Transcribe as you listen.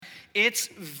It's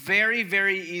very,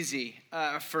 very easy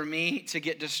for me to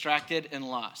get distracted and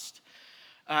lost.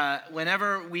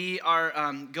 Whenever we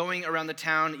are going around the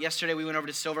town, yesterday we went over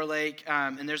to Silver Lake,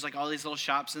 and there's like all these little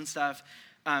shops and stuff.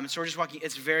 So we're just walking.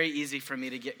 It's very easy for me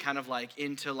to get kind of like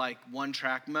into like one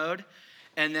track mode.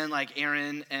 And then like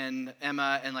Aaron and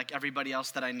Emma and like everybody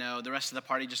else that I know, the rest of the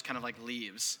party just kind of like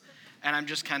leaves. And I'm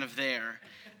just kind of there.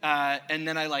 And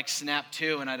then I like snap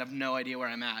to and I'd have no idea where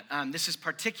I'm at. This is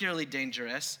particularly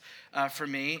dangerous for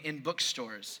me in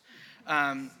bookstores.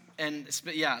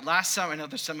 Last summer, I know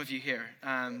there's some of you here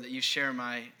that you share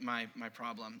my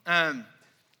problem.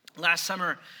 Last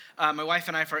summer, my wife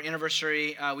and I, for our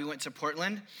anniversary, we went to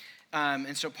Portland.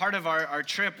 And so part of our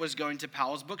trip was going to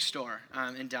Powell's Bookstore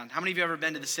in downtown. How many of you have ever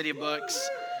been to the City of Books?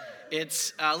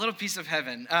 It's a little piece of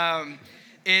heaven.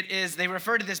 They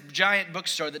refer to this giant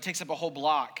bookstore that takes up a whole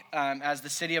block as the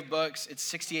City of Books. It's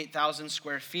 68,000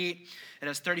 square feet. It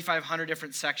has 3,500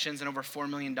 different sections and over $4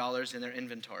 million in their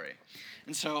inventory.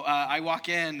 And so I walk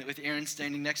in with Erin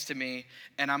standing next to me,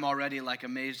 and I'm already like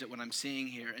amazed at what I'm seeing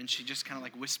here. And she just kind of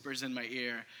like whispers in my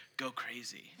ear, "Go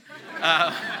crazy."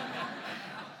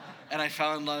 And I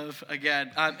fell in love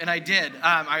again, and I did.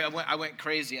 I went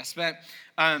crazy. I spent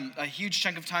a huge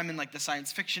chunk of time in like the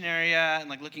science fiction area and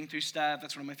like looking through stuff.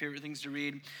 That's one of my favorite things to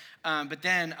read. But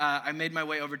then I made my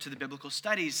way over to the biblical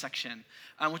studies section,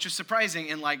 which was surprising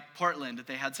in like Portland that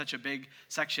they had such a big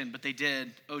section, but they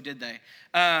did. Oh, did they?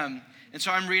 And so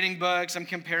I'm reading books. I'm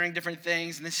comparing different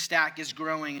things, and this stack is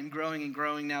growing and growing and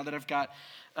growing now that I've got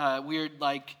weird,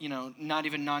 like, not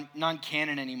even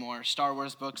non-canon anymore, Star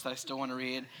Wars books that I still want to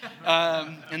read.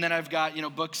 And then I've got,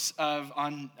 books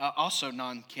also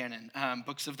non-canon,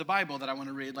 books of the Bible that I want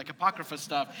to read, like Apocrypha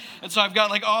stuff. And so I've got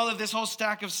like all of this whole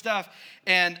stack of stuff.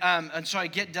 And so I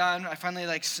get done, I finally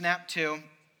like snap to,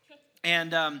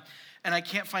 and I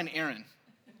can't find Aaron.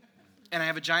 And I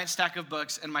have a giant stack of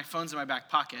books, and my phone's in my back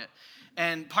pocket.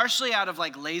 And partially out of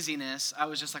like laziness, I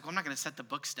was just like, well, I'm not going to set the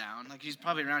books down. Like, she's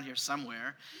probably around here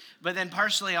somewhere. But then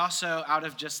partially also out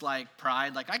of just like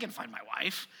pride, like I can find my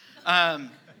wife. I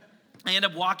end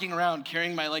up walking around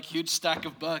carrying my like huge stack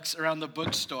of books around the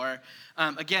bookstore.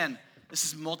 Again, this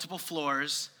is multiple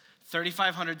floors,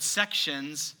 3,500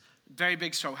 sections, very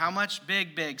big store. How much?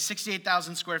 Big,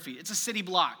 68,000 square feet. It's a city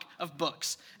block of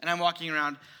books. And I'm walking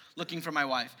around looking for my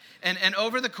wife. And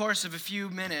over the course of a few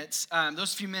minutes,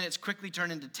 those few minutes quickly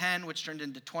turned into 10, which turned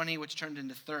into 20, which turned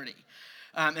into 30.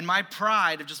 And my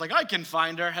pride of just like, I can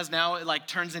find her, has now, it like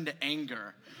turns into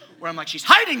anger. Where I'm like, she's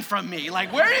hiding from me.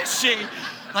 Like, where is she?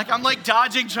 Like, I'm like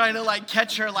dodging, trying to like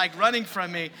catch her, like running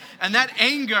from me. And that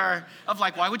anger of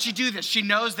like, why would she do this? She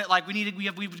knows that like we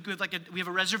have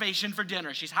a reservation for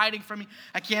dinner. She's hiding from me.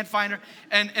 I can't find her.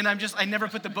 And I never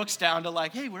put the books down to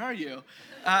like, hey, where are you?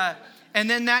 And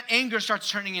then that anger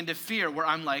starts turning into fear where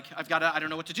I'm like, I don't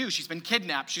know what to do. She's been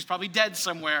kidnapped. She's probably dead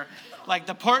somewhere. Like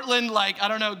the Portland, like, I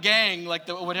don't know, gang, like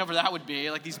whatever that would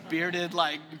be, like these bearded,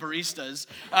 like baristas,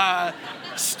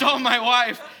 stole my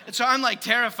wife. And so I'm like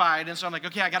terrified. And so I'm like,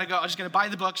 okay, I gotta go. I'm just gonna buy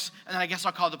the books and then I guess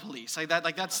I'll call the police. Like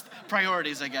that's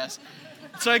priorities, I guess.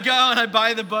 So I go and I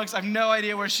buy the books. I have no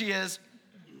idea where she is.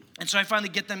 And so I finally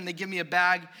get them. They give me a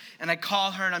bag and I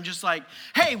call her and I'm just like,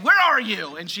 hey, where are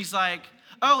you? And she's like,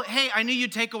 oh, hey, I knew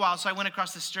you'd take a while, so I went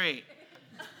across the street.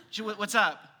 What's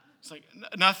up? It's like,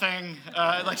 nothing.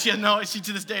 She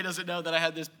to this day doesn't know that I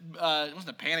had this, it wasn't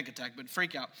a panic attack, but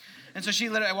freak out. And so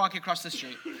I walk across the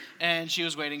street, and she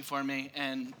was waiting for me.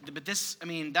 But this,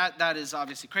 that is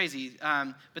obviously crazy,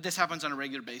 but this happens on a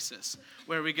regular basis,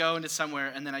 where we go into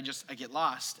somewhere, and then I get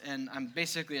lost, and I'm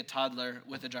basically a toddler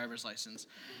with a driver's license.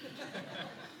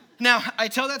 Now, I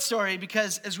tell that story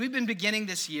because as we've been beginning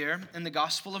this year in the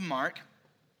Gospel of Mark,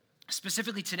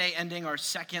 specifically today ending our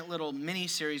second little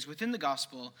mini-series within the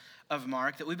Gospel of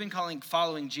Mark that we've been calling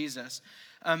Following Jesus.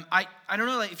 I don't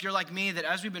know if you're like me, that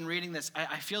as we've been reading this,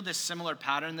 I feel this similar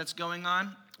pattern that's going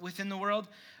on within the world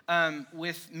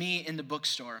with me in the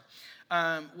bookstore,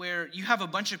 where you have a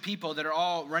bunch of people that are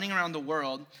all running around the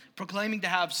world proclaiming to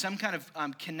have some kind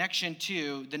of connection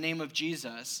to the name of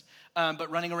Jesus,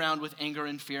 but running around with anger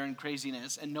and fear and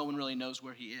craziness, and no one really knows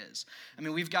where he is.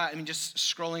 Just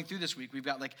scrolling through this week, we've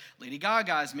got like Lady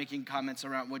Gaga's making comments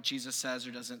around what Jesus says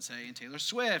or doesn't say, and Taylor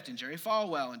Swift and Jerry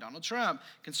Falwell and Donald Trump,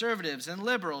 conservatives and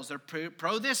liberals. They're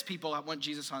pro this people want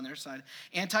Jesus on their side.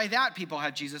 Anti-that people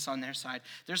have Jesus on their side.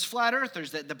 There's flat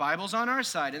earthers that the Bible's on our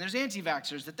side, and there's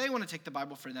anti-vaxxers that they want to take the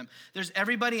Bible for them. There's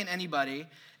everybody and anybody,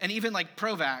 and even like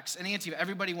pro-vax and anti,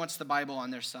 everybody wants the Bible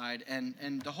on their side,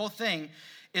 and the whole thing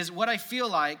is what I feel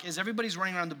like is everybody's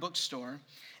running around the bookstore,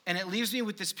 and it leaves me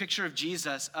with this picture of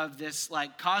Jesus, of this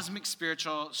like cosmic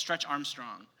spiritual Stretch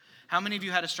Armstrong. How many of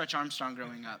you had a Stretch Armstrong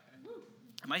growing up?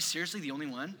 Am I seriously the only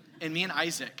one? And me and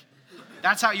Isaac.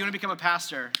 That's how you want to become a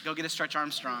pastor. Go get a Stretch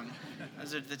Armstrong.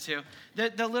 Those are the two.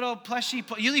 The little plushy,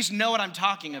 you at least know what I'm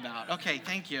talking about. Okay,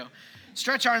 thank you.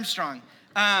 Stretch Armstrong.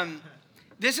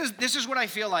 This is what I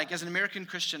feel like as an American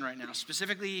Christian right now,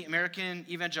 specifically American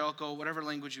evangelical, whatever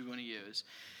language you want to use,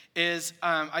 is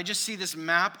I just see this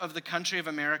map of the country of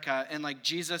America, and like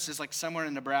Jesus is like somewhere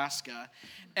in Nebraska,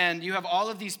 and you have all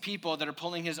of these people that are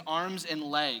pulling his arms and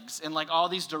legs in like all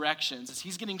these directions as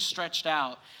he's getting stretched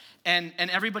out, and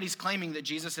everybody's claiming that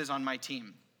Jesus is on my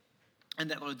team,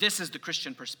 and that this is the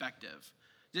Christian perspective.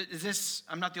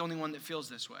 I'm not the only one that feels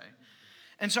this way.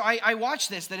 And so I watch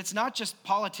this, that it's not just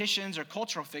politicians or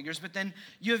cultural figures, but then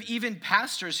you have even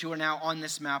pastors who are now on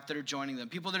this map that are joining them,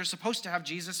 people that are supposed to have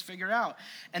Jesus figured out.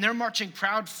 And they're marching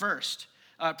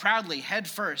proudly, head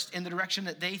first, in the direction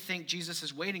that they think Jesus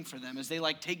is waiting for them as they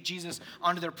like take Jesus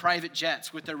onto their private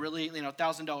jets with their really,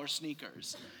 $1,000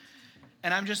 sneakers.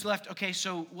 And I'm just left, okay,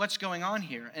 so what's going on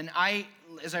here? And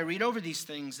as I read over these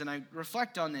things and I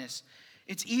reflect on this,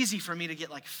 it's easy for me to get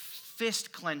like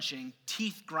fist clenching,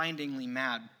 teeth grindingly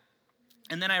mad.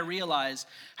 And then I realize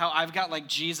how I've got like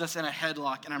Jesus in a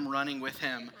headlock and I'm running with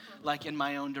him like in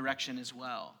my own direction as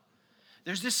well.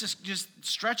 There's this just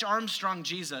Stretch Armstrong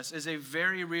Jesus is a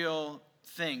very real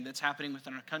thing that's happening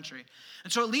within our country.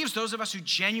 And so it leaves those of us who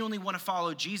genuinely want to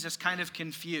follow Jesus kind of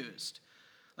confused.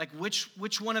 Like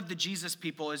which one of the Jesus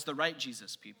people is the right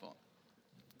Jesus people?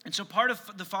 And so part of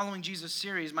the Following Jesus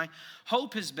series, my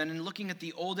hope has been in looking at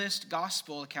the oldest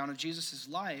gospel account of Jesus'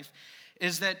 life,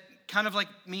 is that kind of like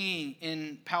me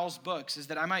in Powell's books, is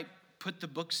that I might put the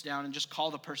books down and just call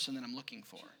the person that I'm looking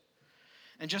for.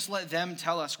 And just let them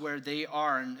tell us where they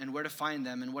are and where to find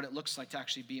them and what it looks like to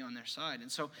actually be on their side.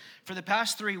 And so for the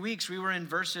past 3 weeks, we were in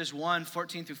verses 1,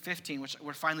 14 through 15, which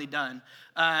we're finally done.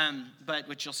 But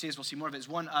what you'll see is we'll see more of it. Is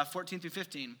 14 through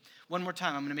 15. One more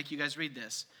time, I'm going to make you guys read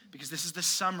this because this is the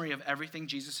summary of everything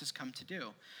Jesus has come to do.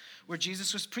 Where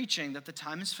Jesus was preaching that the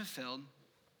time is fulfilled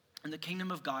and the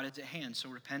kingdom of God is at hand. So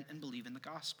repent and believe in the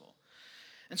gospel.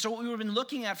 And so what we've been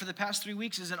looking at for the past 3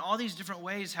 weeks is in all these different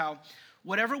ways how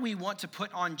whatever we want to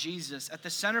put on Jesus, at the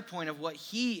center point of what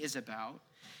he is about,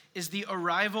 is the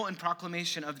arrival and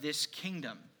proclamation of this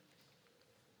kingdom.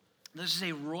 This is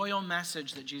a royal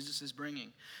message that Jesus is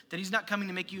bringing, that he's not coming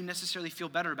to make you necessarily feel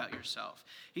better about yourself.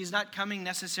 He's not coming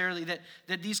necessarily that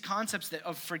these concepts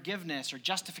of forgiveness or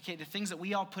justification, the things that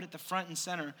we all put at the front and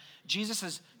center,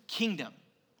 Jesus' kingdom,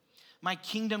 my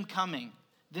kingdom coming,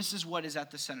 this is what is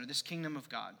at the center, this kingdom of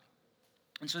God.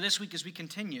 And so this week as we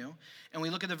continue and we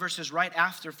look at the verses right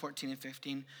after 14 and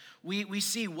 15, we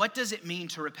see what does it mean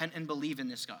to repent and believe in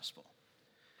this gospel?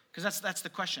 Because that's the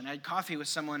question. I had coffee with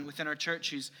someone within our church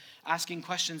who's asking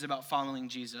questions about following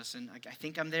Jesus. And I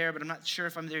think I'm there, but I'm not sure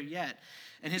if I'm there yet.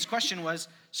 And his question was,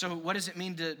 so what does it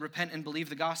mean to repent and believe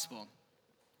the gospel?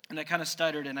 And I kind of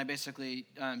stuttered and I basically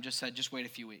just said, just wait a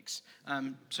few weeks.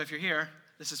 So if you're here,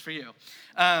 this is for you.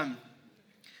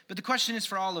 But the question is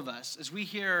for all of us. As we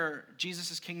hear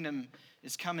Jesus' kingdom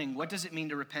is coming, what does it mean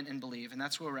to repent and believe? And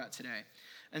that's where we're at today.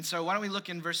 And so why don't we look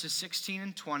in verses 16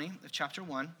 and 20 of chapter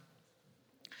 1.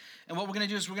 And what we're going to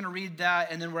do is we're going to read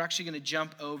that, and then we're actually going to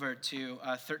jump over to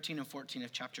 13 and 14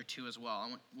 of chapter 2 as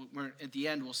well. At the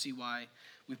end, we'll see why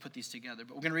we put these together.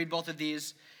 But we're going to read both of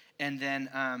these, and then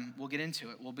we'll get into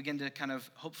it. We'll begin to kind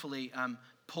of hopefully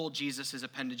pull Jesus'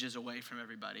 appendages away from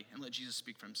everybody and let Jesus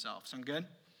speak for himself. Sound good?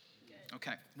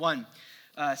 Okay,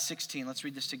 1:16. Let's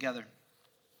read this together.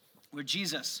 Where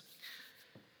Jesus,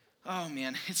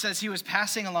 it says he was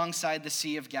passing alongside the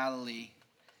Sea of Galilee.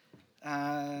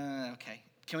 Okay,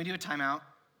 can we do a timeout?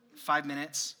 5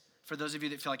 minutes for those of you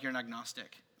that feel like you're an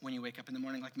agnostic when you wake up in the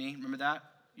morning like me. Remember that?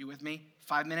 You with me?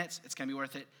 5 minutes, it's going to be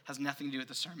worth it. Has nothing to do with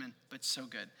the sermon, but it's so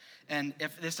good. And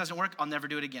if this doesn't work, I'll never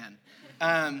do it again.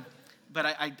 But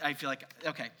I feel like,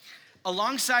 okay.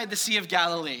 Alongside the Sea of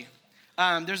Galilee.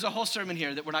 There's a whole sermon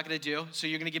here that we're not going to do, so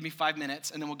you're going to give me 5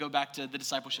 minutes, and then we'll go back to the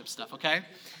discipleship stuff, okay?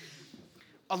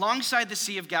 Alongside the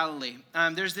Sea of Galilee,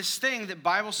 there's this thing that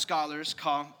Bible scholars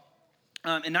call,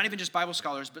 and not even just Bible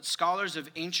scholars, but scholars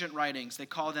of ancient writings, they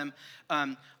call them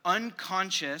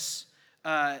unconscious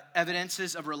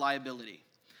evidences of reliability.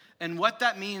 And what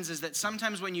that means is that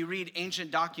sometimes when you read ancient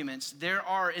documents, there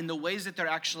are, in the ways that they're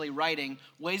actually writing,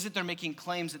 ways that they're making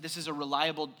claims that this is a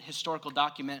reliable historical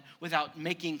document without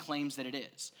making claims that it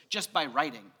is, just by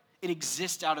writing. It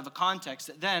exists out of a context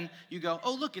that then you go,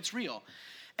 oh, look, it's real.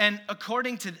 And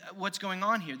according to what's going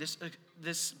on here,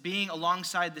 this being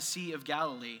alongside the Sea of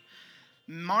Galilee,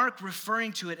 Mark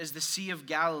referring to it as the Sea of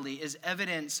Galilee is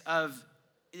evidence of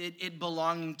it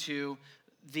belonging to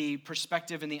the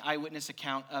perspective and the eyewitness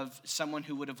account of someone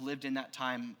who would have lived in that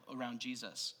time around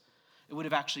Jesus. It would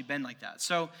have actually been like that.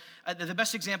 So the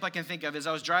best example I can think of is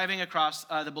I was driving across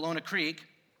the Bologna Creek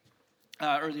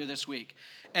earlier this week.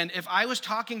 And if I was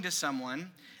talking to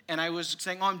someone and I was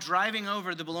saying, I'm driving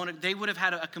over the Bologna, they would have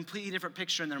had a completely different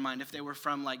picture in their mind if they were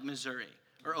from like Missouri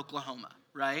or Oklahoma,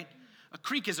 right? A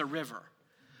creek is a river.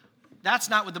 That's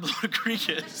not what the Bologna Creek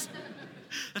is.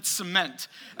 That's cement.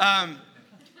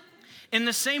 In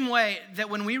the same way that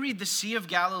when we read the Sea of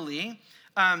Galilee,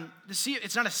 the sea,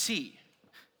 it's not a sea.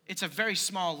 It's a very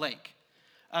small lake.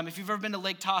 If you've ever been to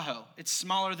Lake Tahoe, it's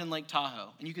smaller than Lake Tahoe,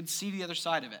 and you can see the other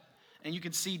side of it, and you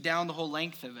can see down the whole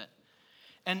length of it.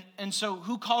 And so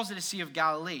who calls it a Sea of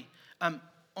Galilee?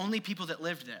 Only people that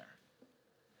lived there.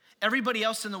 Everybody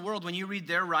else in the world, when you read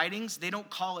their writings, they don't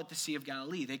call it the Sea of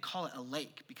Galilee. They call it a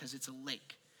lake because it's a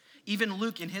lake. Even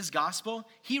Luke in his gospel,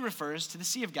 he refers to the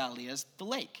Sea of Galilee as the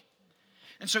lake.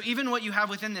 And so even what you have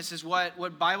within this is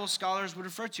what Bible scholars would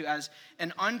refer to as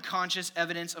an unconscious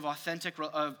evidence of authentic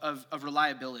of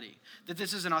reliability. That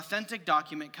this is an authentic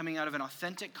document coming out of an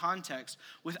authentic context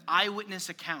with eyewitness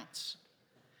accounts.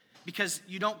 Because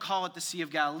you don't call it the Sea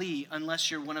of Galilee unless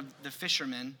you're one of the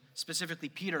fishermen, specifically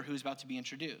Peter, who's about to be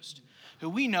introduced, who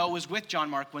we know was with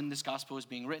John Mark when this gospel was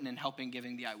being written and helping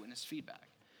giving the eyewitness feedback.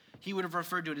 He would have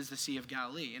referred to it as the Sea of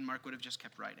Galilee, and Mark would have just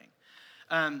kept writing.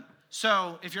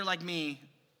 So if you're like me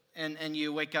and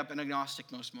you wake up an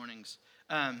agnostic most mornings,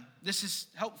 this is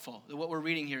helpful. What we're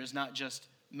reading here is not just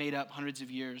made up hundreds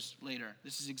of years later.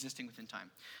 This is existing within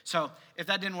time. So if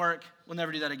that didn't work, we'll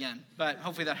never do that again. But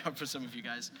hopefully that helped for some of you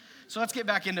guys. So let's get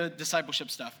back into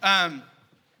discipleship stuff.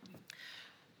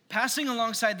 Passing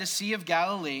alongside the Sea of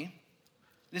Galilee,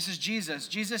 this is Jesus.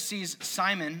 Jesus sees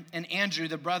Simon and Andrew,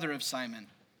 the brother of Simon,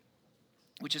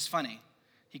 which is funny.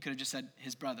 He could have just said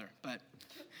his brother, but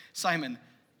Simon,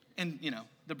 and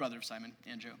the brother of Simon,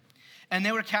 Andrew. And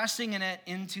they were casting a net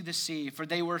into the sea, for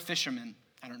they were fishermen.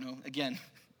 I don't know, again,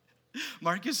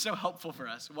 Mark is so helpful for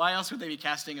us. Why else would they be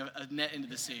casting a net into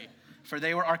the sea? For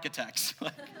they were architects.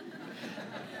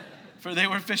 For they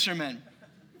were fishermen.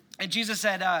 And Jesus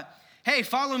said, hey,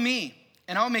 follow me,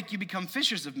 and I'll make you become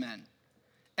fishers of men.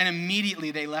 And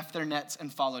immediately they left their nets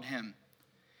and followed him.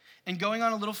 And going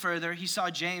on a little further, he saw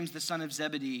James, the son of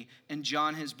Zebedee, and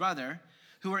John, his brother,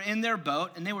 who were in their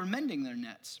boat, and they were mending their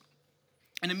nets.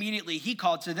 And immediately he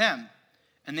called to them,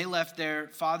 and they left their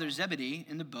father Zebedee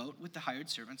in the boat with the hired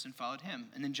servants and followed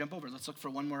him. And then jump over. Let's look for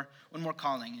one more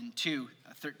calling in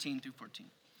 2:13 through 14.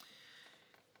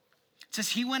 It says,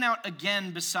 he went out again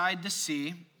beside the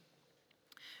sea,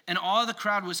 and all the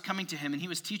crowd was coming to him, and he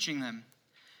was teaching them.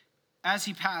 As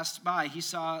he passed by, he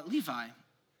saw Levi,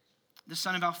 the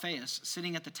son of Alphaeus,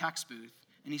 sitting at the tax booth,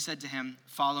 and he said to him,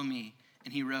 follow me.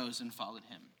 And he rose and followed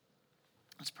him.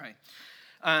 Let's pray.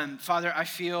 Father, I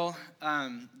feel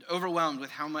overwhelmed with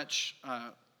how much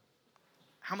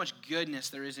goodness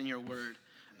there is in your word,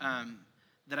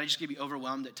 that I just get to be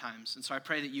overwhelmed at times. And so I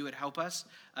pray that you would help us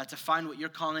to find what you're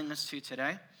calling us to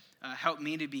today. Help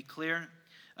me to be clear.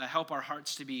 Help our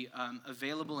hearts to be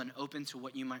available and open to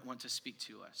what you might want to speak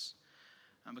to us.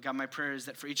 But God, my prayer is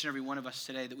that for each and every one of us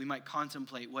today, that we might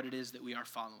contemplate what it is that we are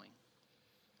following.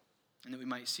 And that we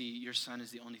might see your son as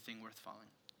the only thing worth following.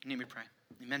 In your name we pray.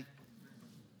 Amen.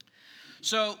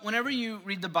 So whenever you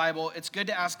read the Bible, it's good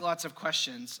to ask lots of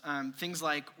questions. Things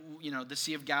like, the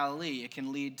Sea of Galilee. It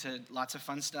can lead to lots of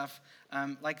fun stuff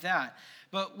like that.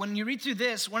 But when you read through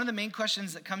this, one of the main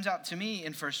questions that comes out to me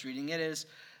in first reading it is,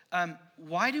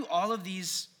 why do all of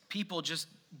these people just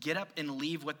get up and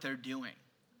leave what they're doing?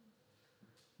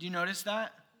 Do you notice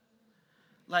that?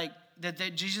 Like,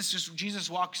 that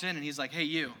Jesus walks in and he's like, hey,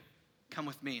 you, come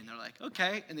with me. And they're like,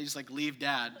 okay. And they just leave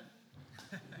dad.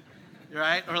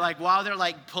 Right? Or while they're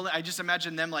pulling, I just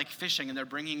imagine them fishing and they're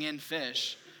bringing in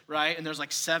fish, right? And there's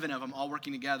 7 of them all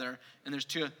working together and there's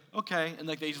 2, okay. And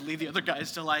they just leave the other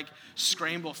guys to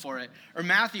scramble for it. Or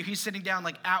Matthew, he's sitting down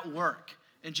at work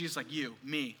and Jesus you,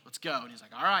 me, let's go. And he's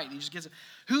all right. And he just gets it.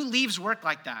 Who leaves work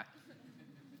like that?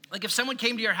 If someone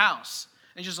came to your house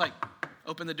and just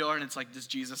open the door and it's this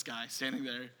Jesus guy standing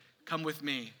there, come with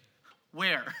me.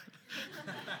 Where?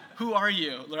 Who are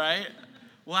you, right?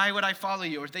 Why would I follow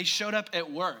you? Or if they showed up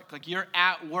at work, you're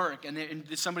at work and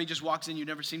somebody just walks in you've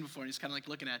never seen before and he's kind of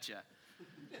looking at you.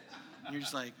 And you're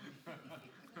just come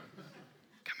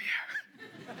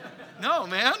here. No,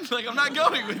 man, I'm not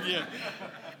going with you.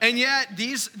 And yet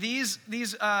these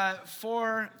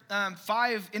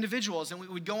 5 individuals, and we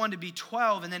would go on to be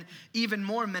 12, and then even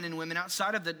more men and women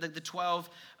outside of the 12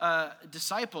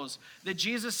 disciples, that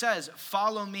Jesus says,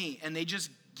 follow me, and they just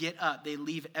get up, they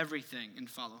leave everything and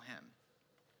follow him.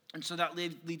 And so that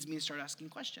leads me to start asking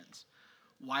questions.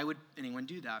 Why would anyone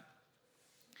do that?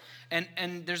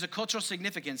 And there's a cultural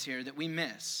significance here that we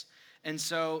miss. And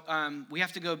so we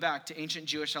have to go back to ancient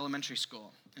Jewish elementary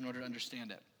school in order to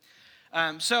understand it.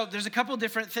 So there's a couple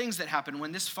different things that happen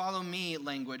when this follow me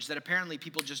language that apparently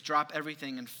people just drop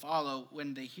everything and follow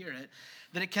when they hear it,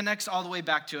 that it connects all the way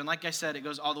back to, and like I said, it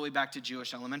goes all the way back to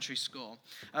Jewish elementary school.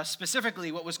 Specifically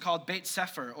what was called Beit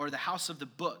Sefer, or the house of the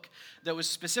book, that was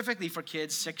specifically for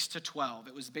kids 6 to 12.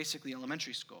 It was basically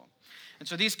elementary school. And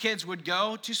so these kids would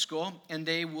go to school and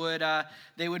they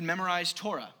would memorize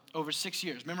Torah over 6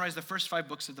 years, memorize the first 5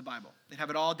 books of the Bible. They'd have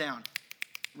it all down,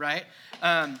 right?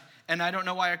 And I don't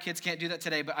know why our kids can't do that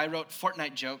today, but I wrote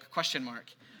Fortnite joke, ?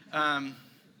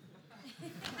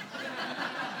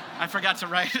 I forgot to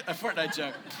write a Fortnite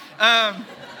joke.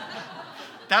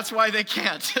 That's why they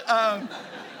can't.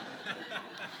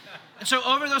 And so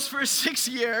over those first 6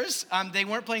 years, they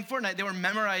weren't playing Fortnite, they were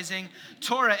memorizing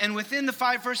Torah. And within the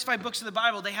first five books of the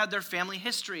Bible, they had their family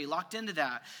history locked into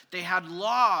that. They had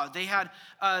law, they had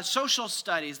social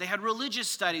studies, they had religious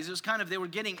studies. It was they were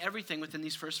getting everything within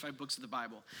these first 5 books of the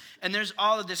Bible. And there's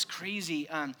all of this crazy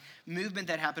movement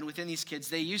that happened within these kids.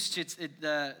 They used to,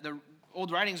 the old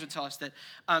writings would tell us that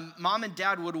mom and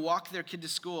dad would walk their kid to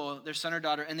school, their son or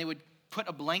daughter, and they would put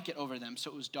a blanket over them so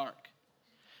it was dark.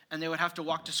 And they would have to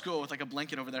walk to school with a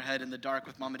blanket over their head in the dark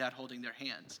with mom and dad holding their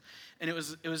hands. And it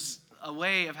was a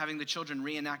way of having the children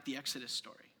reenact the Exodus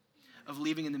story of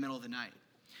leaving in the middle of the night.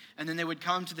 And then they would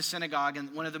come to the synagogue,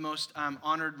 and one of the most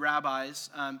honored rabbis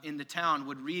in the town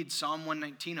would read Psalm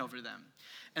 119 over them.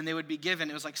 And they would be given,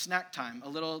 it was like snack time, a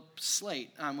little slate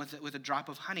with a drop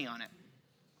of honey on it.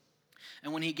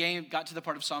 And when he got to the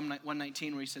part of Psalm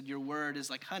 119 where he said, your word is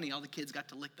like honey, all the kids got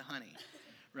to lick the honey.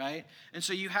 Right? And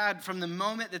so you had, from the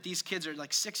moment that these kids are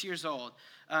 6 years old,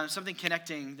 something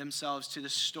connecting themselves to the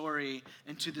story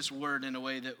and to this word in a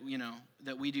way that,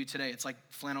 that we do today. It's like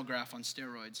flannel graph on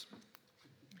steroids.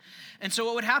 And so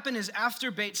what would happen is after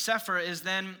Beit Sefer is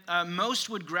then most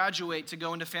would graduate to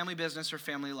go into family business or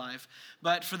family life.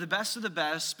 But for the best of the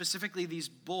best, specifically these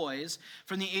boys,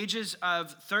 from the ages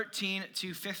of 13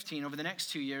 to 15, over the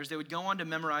next 2 years, they would go on to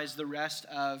memorize the rest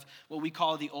of what we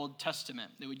call the Old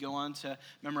Testament. They would go on to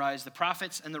memorize the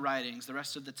prophets and the writings, the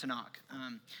rest of the Tanakh.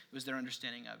 Was their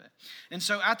understanding of it. And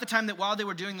so at the time that while they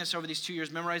were doing this over these 2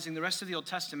 years, memorizing the rest of the Old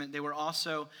Testament, they were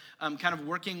also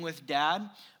working with dad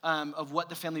of what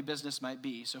the family business might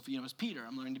be. So if it was Peter,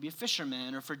 I'm learning to be a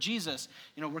fisherman, or for Jesus,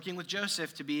 working with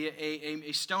Joseph to be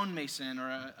a stonemason or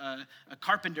a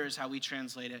carpenter is how we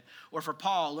translate it, or for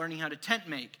Paul, learning how to tent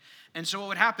make. And so what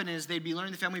would happen is they'd be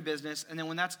learning the family business, and then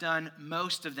when that's done,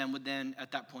 most of them would then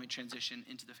at that point transition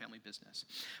into the family business.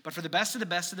 But for the best of the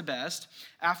best of the best,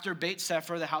 after Beit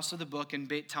Sefer, the house of the book, and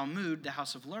Beit Talmud, the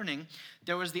house of learning,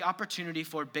 there was the opportunity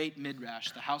for Beit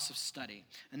Midrash, the house of study.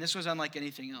 And this was unlike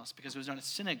anything else because it was not a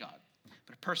synagogue,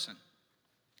 but a person.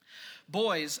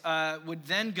 Boys would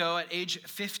then go at age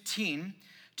 15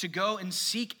 to go and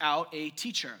seek out a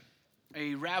teacher,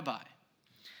 a rabbi.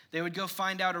 They would go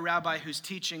find out a rabbi whose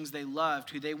teachings they loved,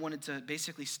 who they wanted to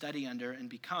basically study under and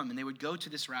become. And they would go to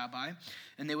this rabbi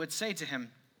and they would say to him,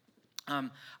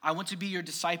 I want to be your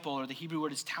disciple, or the Hebrew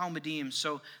word is talmidim,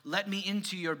 so let me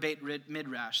into your Beit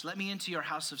Midrash, let me into your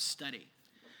house of study.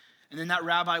 And then that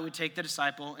rabbi would take the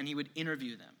disciple and he would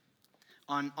interview them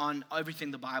on everything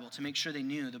the Bible to make sure they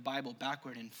knew the Bible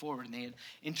backward and forward. And they had,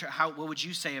 what would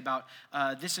you say about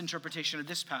this interpretation of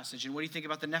this passage? And what do you think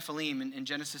about the Nephilim in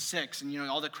Genesis 6? And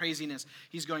all the craziness.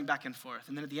 He's going back and forth.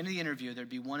 And then at the end of the interview, there'd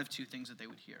be one of two things that they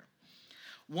would hear.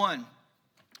 One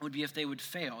would be if they would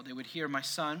fail. They would hear, my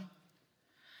son,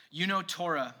 you know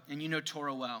Torah and you know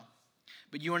Torah well,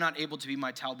 but you are not able to be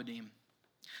my talmidim.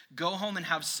 Go home and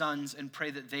have sons and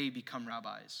pray that they become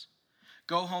rabbis.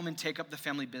 Go home and take up the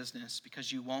family business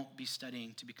because you won't be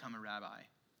studying to become a rabbi.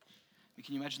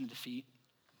 Can you imagine the defeat?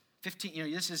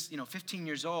 15, this is, 15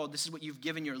 years old. This is what you've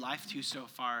given your life to so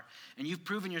far. And you've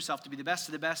proven yourself to be the best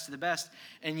of the best of the best.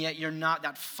 And yet you're not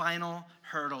that final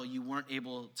hurdle. You weren't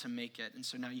able to make it. And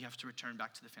so now you have to return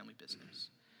back to the family business.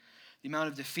 The amount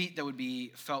of defeat that would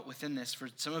be felt within this, for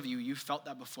some of you, you felt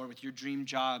that before with your dream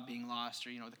job being lost, or,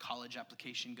 the college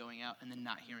application going out and then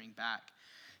not hearing back.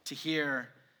 To hear,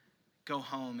 go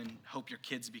home and hope your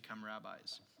kids become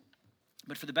rabbis.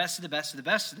 But for the best of the best of the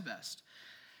best of the best,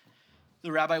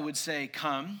 the rabbi would say,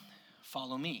 come,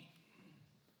 follow me.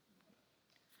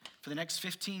 For the next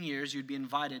 15 years, you'd be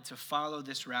invited to follow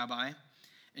this rabbi,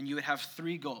 and you would have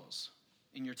 3 goals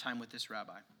in your time with this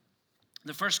rabbi.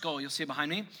 The first goal, you'll see it behind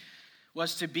me,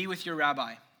 was to be with your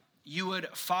rabbi. You would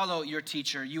follow your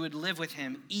teacher. You would live with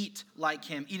him, eat like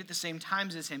him, eat at the same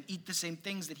times as him, eat the same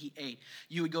things that he ate.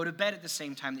 You would go to bed at the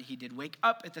same time that he did, wake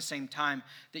up at the same time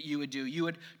that you would do. You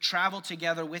would travel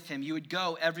together with him. You would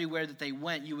go everywhere that they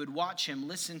went. You would watch him,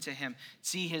 listen to him,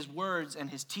 see his words and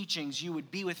his teachings. You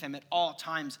would be with him at all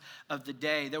times of the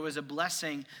day. There was a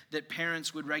blessing that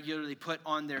parents would regularly put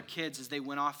on their kids as they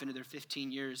went off into their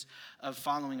 15 years of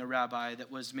following a rabbi that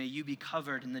was, may you be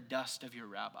covered in the dust of your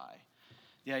rabbi.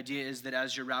 The idea is that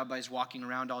as your rabbi's walking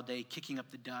around all day, kicking up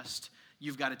the dust,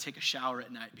 you've got to take a shower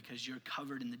at night because you're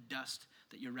covered in the dust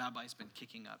that your rabbi's been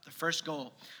kicking up. The first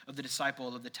goal of the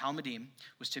disciple of the Talmudim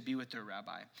was to be with their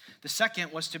rabbi. The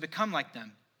second was to become like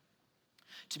them.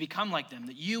 To become like them,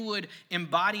 that you would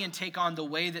embody and take on the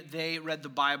way that they read the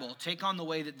Bible, take on the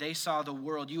way that they saw the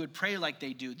world. You would pray like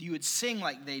they do. You would sing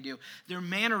like they do. Their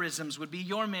mannerisms would be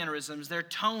your mannerisms. Their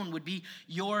tone would be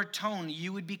your tone.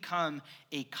 You would become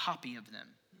a copy of them.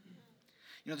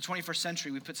 You know, the 21st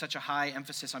century, we put such a high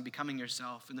emphasis on becoming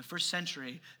yourself. In the first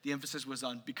century, the emphasis was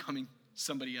on becoming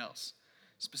somebody else,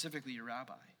 specifically your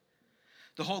rabbi.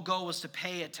 The whole goal was to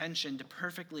pay attention, to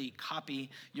perfectly copy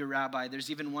your rabbi.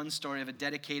 There's even one story of a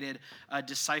dedicated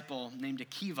disciple named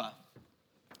Akiva.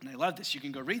 And I love this. You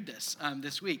can go read this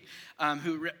this week.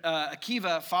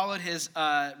 Akiva followed his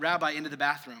rabbi into the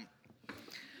bathroom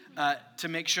to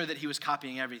make sure that he was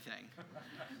copying everything.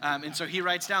 And so he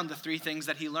writes down the 3 things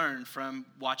that he learned from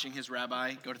watching his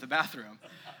rabbi go to the bathroom.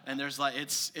 And there's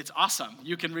it's awesome.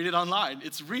 You can read it online.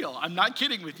 It's real. I'm not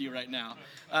kidding with you right now.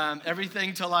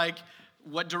 Everything to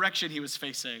what direction he was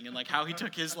facing and how he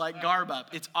took his garb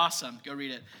up. It's awesome. Go read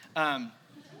it.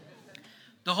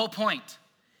 The whole point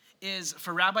is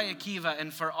for Rabbi Akiva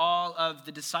and for all of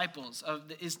the disciples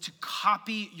is to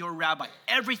copy your rabbi.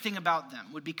 Everything about them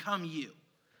would become you.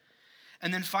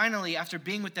 And then finally, after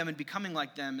being with them and becoming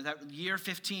like them, that year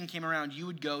 15 came around, you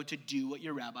would go to do what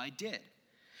your rabbi did.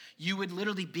 You would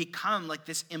literally become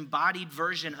this embodied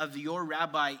version of your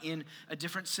rabbi in a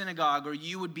different synagogue, or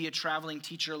you would be a traveling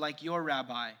teacher like your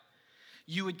rabbi.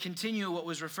 You would continue what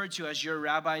was referred to as your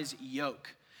rabbi's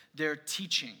yoke, their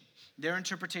teaching, their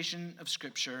interpretation of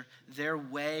Scripture, their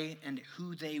way, and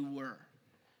who they were.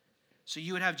 So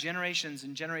you would have generations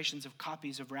and generations of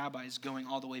copies of rabbis going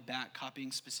all the way back,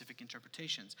 copying specific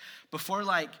interpretations. Before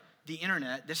the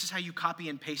internet, this is how you copy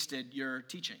and pasted your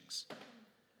teachings.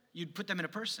 You'd put them in a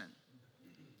person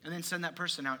and then send that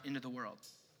person out into the world.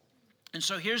 And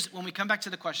so here's, when we come back to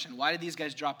the question, why did these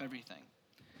guys drop everything?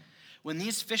 When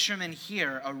these fishermen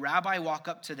hear a rabbi walk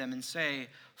up to them and say,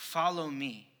 "Follow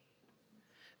me,"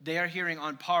 they are hearing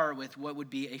on par with what would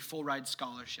be a full ride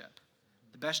scholarship.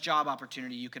 The best job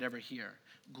opportunity you could ever hear.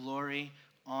 Glory,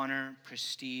 honor,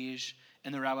 prestige.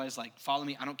 And the rabbi is like, "Follow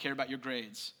me. I don't care about your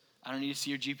grades. I don't need to see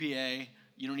your GPA.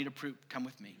 You don't need to prove. Come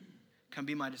with me. Come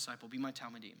be my disciple. Be my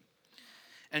Talmudim."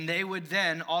 And they would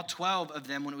then, all 12 of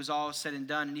them, when it was all said and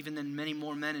done, and even then many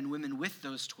more men and women with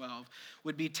those 12,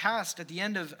 would be tasked at the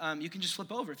end of, you can just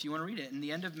flip over if you want to read it, in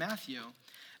the end of Matthew.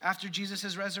 After Jesus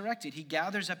is resurrected, he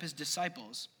gathers up his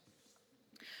disciples.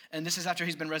 And this is after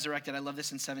he's been resurrected. I love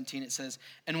this in 17. It says,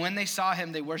 "And when they saw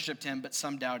him, they worshiped him, but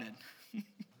some doubted."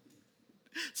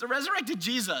 So resurrected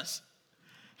Jesus.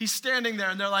 He's standing there,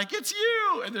 and they're like, "It's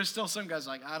you!" And there's still some guys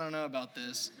like, "I don't know about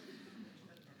this."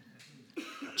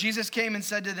 Jesus came and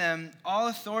said to them, "All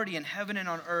authority in heaven and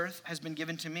on earth has been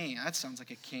given to me." That sounds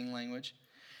like a king language.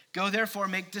 "Go therefore,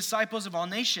 make disciples of all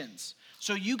nations."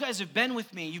 So you guys have been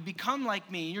with me. You've become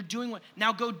like me. You're doing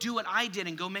now go do what I did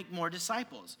and go make more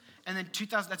disciples. And then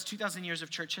that's 2,000 years of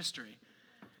church history,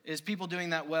 is people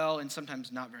doing that well and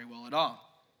sometimes not very well at all.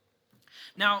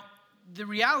 Now, the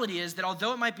reality is that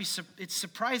although it's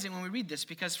surprising when we read this,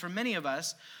 because for many of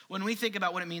us, when we think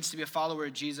about what it means to be a follower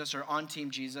of Jesus or on Team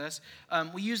Jesus,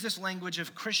 we use this language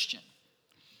of Christian.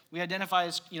 We identify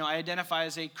as, I identify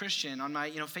as a Christian on my,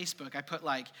 Facebook. I put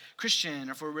Christian,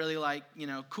 or if we're really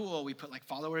cool, we put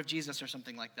follower of Jesus or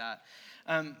something like that.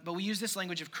 But we use this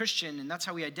language of Christian, and that's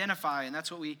how we identify, and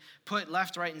that's what we put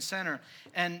left, right, and center.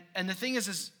 And the thing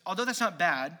is although that's not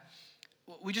bad,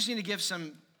 we just need to give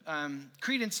some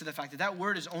credence to the fact that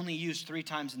word is only used 3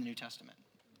 times in the New Testament.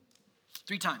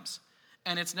 3 times.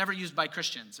 And it's never used by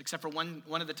Christians, except for one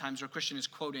of the times where a Christian is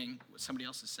quoting what somebody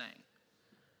else is saying.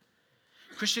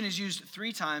 Christian is used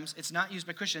 3 times. It's not used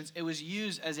by Christians. It was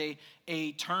used as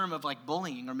a term of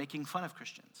bullying or making fun of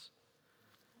Christians.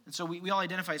 And so we all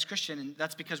identify as Christian, and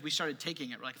that's because we started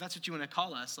taking it. We're like, if that's what you want to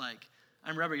call us,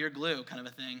 I'm rubber, you're glue kind of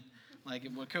a thing.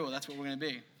 Well, cool, that's what we're going to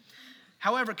be.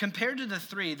 However, compared to the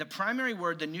 3, the primary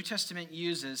word the New Testament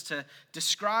uses to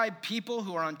describe people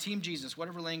who are on Team Jesus,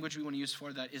 whatever language we want to use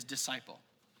for that, is disciple.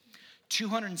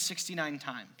 269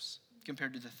 times.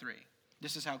 compared to the three.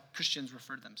 This is how Christians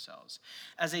refer to themselves.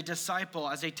 As a disciple,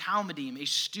 as a talmidim, a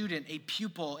student, a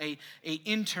pupil, a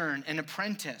intern, an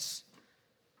apprentice,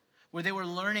 where they were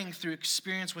learning through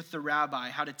experience with the rabbi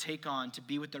how to take on, to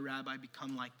be with the rabbi,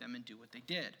 become like them, and do what they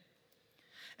did.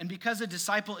 And because a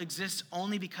disciple exists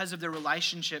only because of their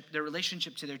relationship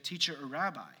to their teacher or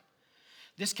rabbi,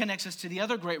 this connects us to the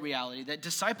other great reality that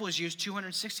disciple is used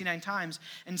 269 times,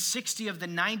 and 60 of the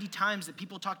 90 times that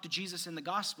people talk to Jesus in the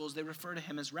Gospels, they refer to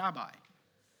him as rabbi,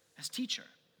 as teacher.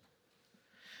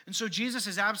 And so Jesus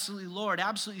is absolutely Lord,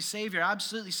 absolutely Savior,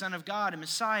 absolutely Son of God, and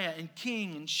Messiah, and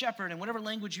King, and Shepherd, and whatever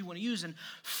language you want to use, and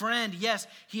friend. Yes,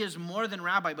 he is more than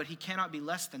rabbi, but he cannot be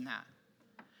less than that.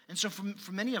 And so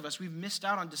for many of us, we've missed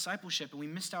out on discipleship, and we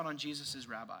missed out on Jesus as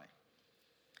rabbi.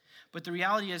 But the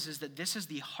reality is that this is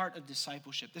the heart of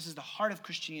discipleship. This is the heart of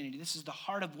Christianity. This is the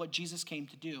heart of what Jesus came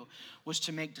to do, was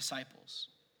to make disciples.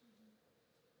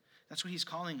 That's what he's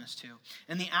calling us to.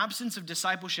 In the absence of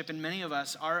discipleship in many of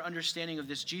us, our understanding of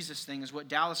this Jesus thing is what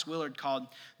Dallas Willard called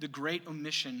the great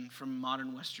omission from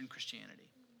modern Western Christianity.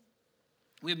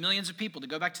 We have millions of people, to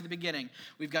go back to the beginning.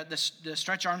 We've got the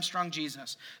Stretch Armstrong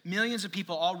Jesus. Millions of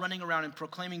people all running around and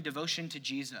proclaiming devotion to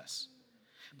Jesus.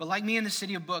 But like me in the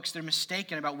city of books, they're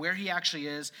mistaken about where he actually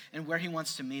is and where he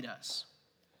wants to meet us.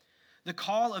 The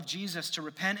call of Jesus to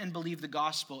repent and believe the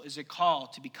gospel is a call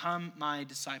to become my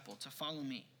disciple, to follow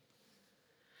me.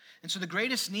 And so the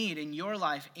greatest need in your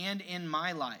life and in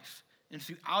my life and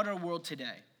throughout our world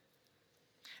today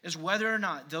is whether or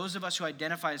not those of us who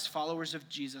identify as followers of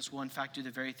Jesus will in fact do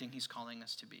the very thing he's calling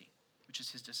us to be, which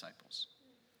is his disciples.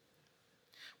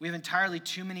 We have entirely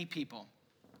too many people,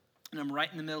 and I'm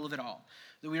right in the middle of it all,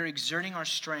 that we are exerting our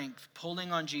strength,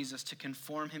 pulling on Jesus to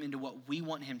conform him into what we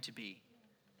want him to be.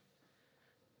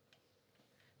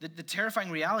 The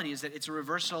terrifying reality is that it's a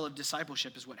reversal of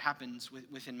discipleship is what happens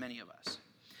within many of us.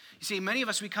 You see, many of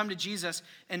us, we come to Jesus,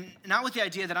 and not with the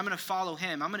idea that I'm going to follow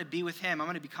him, I'm going to be with him, I'm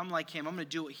going to become like him, I'm going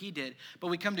to do what he did, but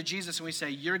we come to Jesus and we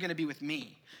say, you're going to be with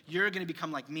me, you're going to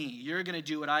become like me, you're going to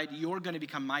do you're going to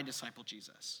become my disciple,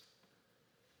 Jesus.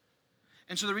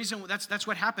 And so the reason that's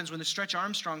what happens when the Stretch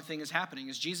Armstrong thing is happening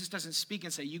is Jesus doesn't speak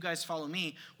and say, you guys follow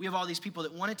me. We have all these people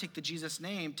that want to take the Jesus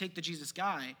name, take the Jesus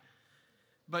guy,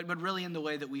 but really in the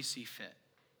way that we see fit.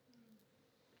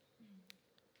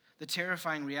 The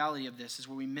terrifying reality of this is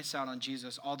where we miss out on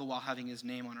Jesus all the while having his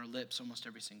name on our lips almost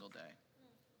every single day.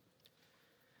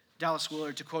 Dallas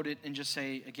Willard, to quote it and just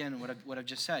say again what I've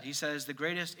just said, he says, the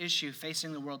greatest issue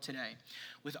facing the world today,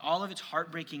 with all of its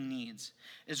heartbreaking needs,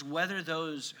 is whether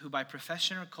those who by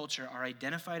profession or culture are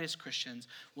identified as Christians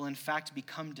will in fact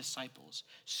become disciples,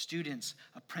 students,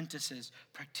 apprentices,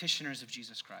 practitioners of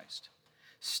Jesus Christ,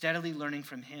 steadily learning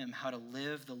from him how to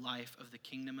live the life of the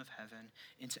kingdom of heaven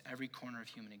into every corner of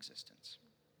human existence.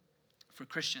 For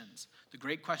Christians, the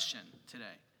great question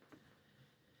today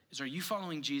is, are you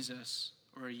following Jesus,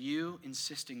 or are you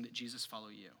insisting that Jesus follow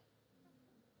you?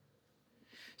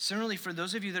 Similarly, for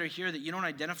those of you that are here that you don't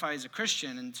identify as a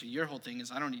Christian, and so your whole thing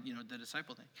is, I don't need, the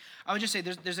disciple thing. I would just say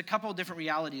there's a couple of different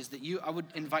realities that I would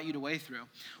invite you to weigh through.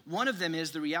 One of them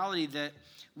is the reality that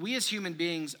we as human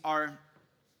beings are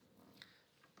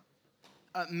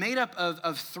made up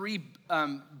of three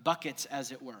buckets,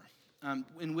 as it were,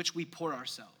 in which we pour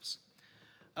ourselves,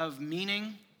 of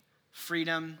meaning,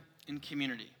 freedom, and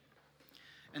community.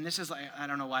 And this is like, I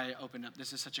don't know why I opened up.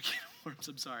 This is such a can of worms,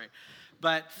 I'm sorry.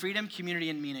 But freedom, community,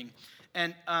 and meaning.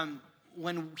 And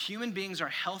when human beings are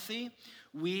healthy,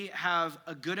 we have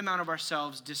a good amount of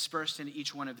ourselves dispersed into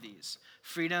each one of these.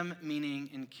 Freedom, meaning,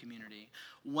 and community.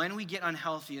 When we get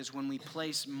unhealthy is when we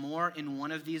place more in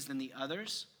one of these than the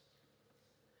others.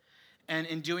 And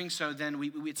in doing so,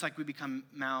 then it's like we become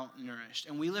malnourished.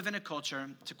 And we live in a culture,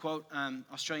 to quote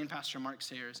Australian pastor Mark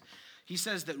Sayers, he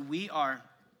says that we are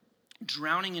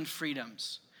drowning in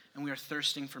freedoms, and we are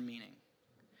thirsting for meaning.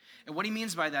 And what he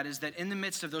means by that is that in the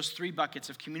midst of those three buckets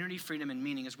of community, freedom, and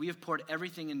meaning, is we have poured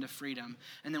everything into freedom,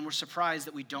 and then we're surprised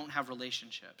that we don't have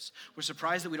relationships. We're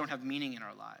surprised that we don't have meaning in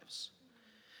our lives.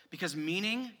 Because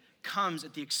meaning comes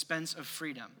at the expense of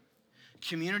freedom.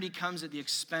 Community comes at the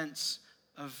expense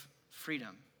of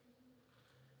freedom.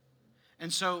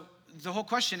 And so the whole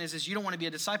question is you don't want to be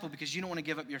a disciple because you don't want to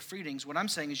give up your freedoms. What I'm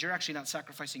saying is you're actually not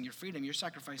sacrificing your freedom. You're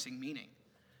sacrificing meaning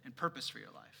and purpose for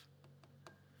your life.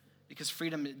 Because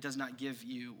freedom does not give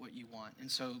you what you want. And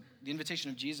so the invitation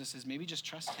of Jesus is maybe just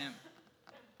trust him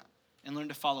and learn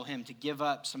to follow him, to give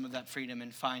up some of that freedom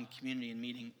and find community and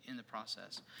meaning in the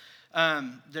process.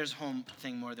 There's a whole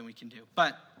thing more than we can do.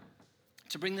 But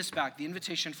to bring this back, the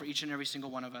invitation for each and every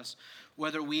single one of us,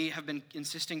 whether we have been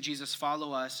insisting Jesus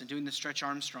follow us and doing the Stretch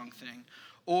Armstrong thing,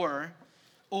 or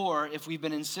or if we've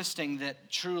been insisting that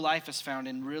true life is found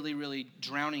in really, really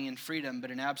drowning in freedom,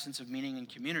 but an absence of meaning and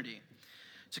community.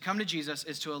 To come to Jesus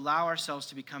is to allow ourselves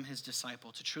to become his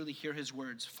disciple, to truly hear his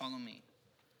words, follow me.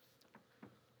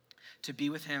 To be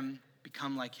with him,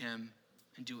 become like him,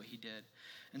 and do what he did.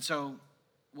 And so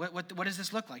what does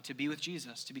this look like? To be with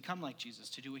Jesus, to become like Jesus,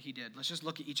 to do what he did. Let's just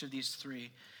look at each of these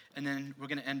three, and then we're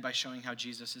going to end by showing how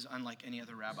Jesus is unlike any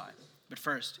other rabbi. But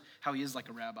first, how he is like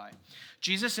a rabbi.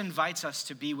 Jesus invites us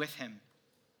to be with him,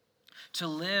 to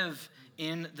live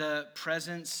in the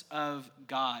presence of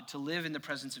God, to live in the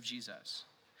presence of Jesus,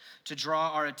 to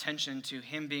draw our attention to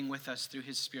him being with us through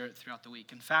his Spirit throughout the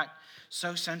week. In fact,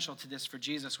 so central to this for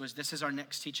Jesus was this is our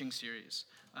next teaching series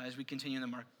as we continue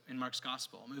in Mark's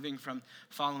gospel, moving from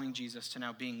following Jesus to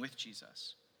now being with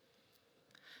Jesus.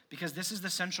 Because this is the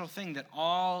central thing that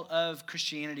all of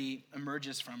Christianity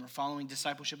emerges from, or following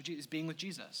discipleship is being with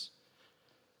Jesus.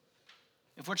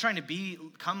 If we're trying to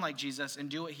become like Jesus and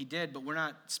do what he did, but we're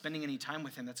not spending any time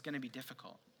with him, that's going to be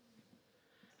difficult.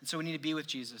 And so we need to be with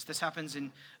Jesus. This happens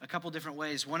in a couple different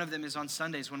ways. One of them is on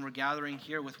Sundays when we're gathering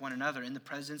here with one another in the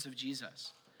presence of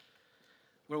Jesus.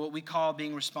 We're what we call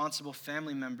being responsible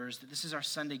family members, that this is our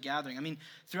Sunday gathering. I mean,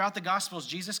 throughout the Gospels,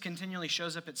 Jesus continually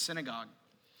shows up at synagogue.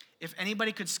 If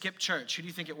anybody could skip church, who do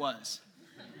you think it was?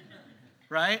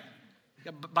 Right?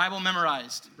 Bible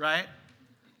memorized, right?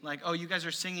 Like, oh, you guys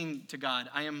are singing to God.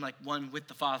 I am like one with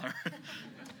the Father.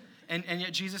 And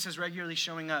yet Jesus is regularly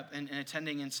showing up and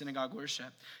attending in synagogue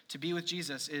worship. To be with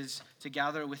Jesus is to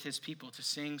gather with his people, to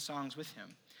sing songs with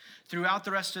him. Throughout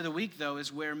the rest of the week, though,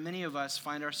 is where many of us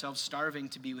find ourselves starving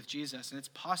to be with Jesus. And it's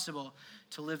possible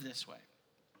to live this way.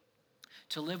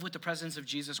 To live with the presence of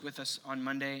Jesus with us on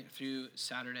Monday through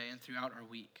Saturday and throughout our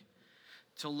week.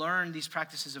 To learn these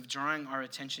practices of drawing our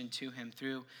attention to him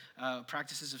through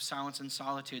practices of silence and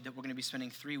solitude that we're going to be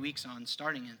spending 3 weeks on,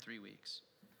 starting in 3 weeks.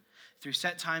 Through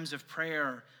set times of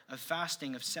prayer, of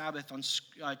fasting, of Sabbath, on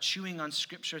chewing on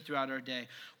Scripture throughout our day.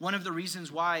 One of the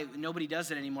reasons why nobody does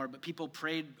it anymore, but people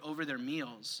prayed over their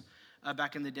meals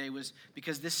back in the day, was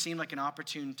because this seemed like an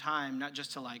opportune time, not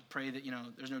just to like pray that,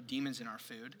 there's no demons in our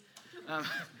food,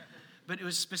 but it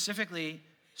was specifically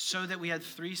so that we had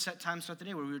 3 set times throughout the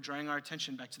day where we were drawing our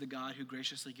attention back to the God who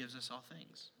graciously gives us all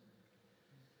things.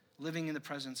 Living in the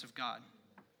presence of God.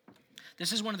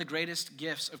 This is one of the greatest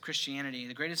gifts of Christianity,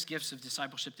 the greatest gifts of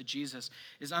discipleship to Jesus,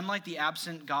 is unlike the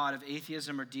absent God of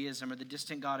atheism or deism or the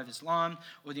distant God of Islam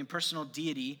or the impersonal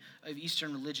deity of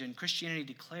Eastern religion. Christianity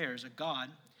declares a God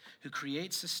who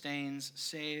creates, sustains,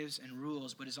 saves, and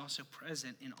rules, but is also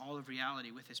present in all of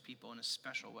reality with his people in a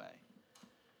special way.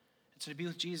 And so to be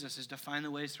with Jesus is to find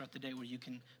the ways throughout the day where you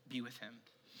can be with him.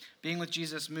 Being with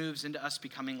Jesus moves into us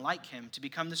becoming like him, to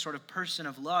become the sort of person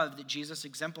of love that Jesus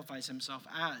exemplifies himself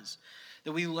as.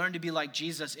 That we learn to be like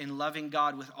Jesus in loving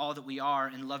God with all that we are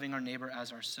and loving our neighbor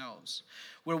as ourselves.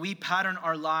 Where we pattern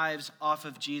our lives off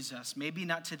of Jesus, maybe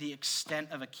not to the extent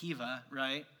of Akiva,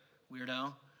 right?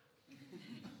 Weirdo.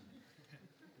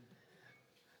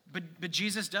 But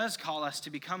Jesus does call us to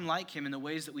become like him in the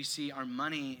ways that we see our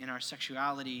money and our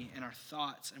sexuality and our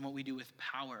thoughts and what we do with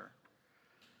power.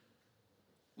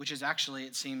 Which is actually,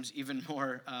 it seems, even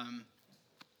more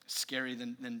scary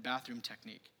than bathroom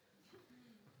technique.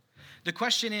 The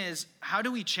question is, how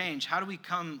do we change? How do we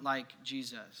come like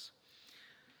Jesus?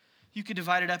 You could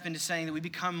divide it up into saying that we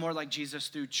become more like Jesus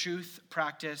through truth,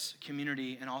 practice,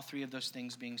 community, and all 3 of those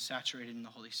things being saturated in the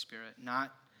Holy Spirit,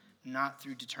 not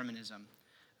through determinism,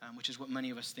 which is what many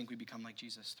of us think we become like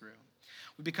Jesus through.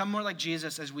 We become more like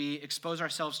Jesus as we expose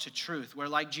ourselves to truth, where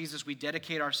like Jesus, we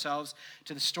dedicate ourselves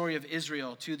to the story of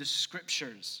Israel, to the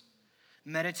scriptures,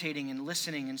 meditating and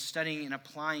listening and studying and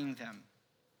applying them.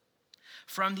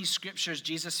 From these scriptures,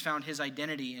 Jesus found his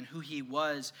identity and who he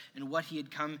was and what he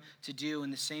had come to do.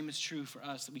 And the same is true for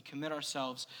us, that we commit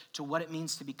ourselves to what it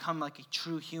means to become like a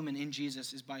true human in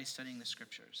Jesus is by studying the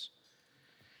scriptures.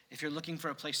 If you're looking for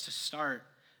a place to start,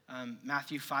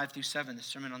 Matthew 5-7, the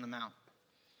Sermon on the Mount.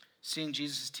 Seeing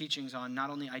Jesus' teachings on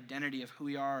not only identity of who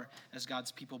we are as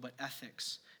God's people, but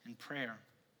ethics and prayer.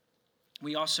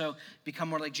 We also become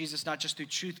more like Jesus, not just through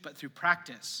truth, but through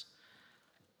practice.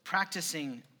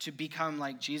 Practicing to become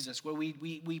like Jesus, where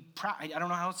I don't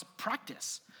know how else to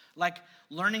practice. Like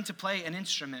learning to play an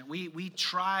instrument. We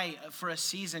try for a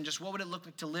season, just what would it look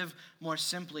like to live more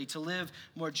simply, to live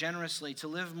more generously, to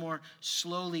live more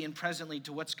slowly and presently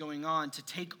to what's going on, to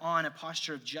take on a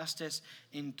posture of justice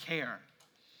and care.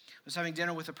 I was having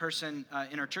dinner with a person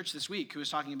in our church this week who was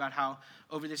talking about how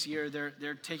over this year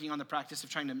they're taking on the practice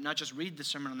of trying to not just read the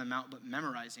Sermon on the Mount, but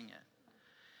memorizing it.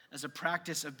 As a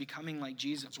practice of becoming like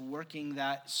Jesus, working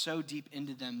that so deep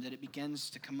into them that it begins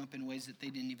to come up in ways that they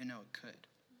didn't even know it could.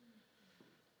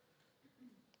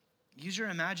 use your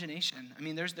imagination. I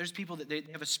mean, there's people that they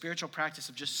have a spiritual practice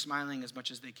of just smiling as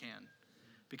much as they can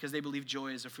because they believe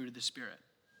joy is a fruit of the Spirit.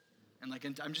 And like,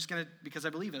 I'm just going to, because I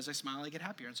believe as I smile, I get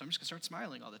happier. And so I'm just going to start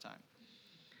smiling all the time.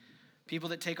 People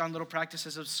that take on little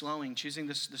practices of slowing, choosing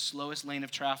the slowest lane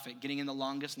of traffic, getting in the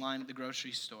longest line at the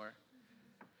grocery store,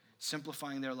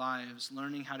 simplifying their lives,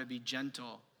 learning how to be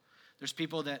gentle. There's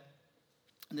people that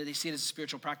they see it as a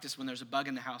spiritual practice when there's a bug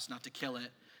in the house, not to kill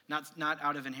it, not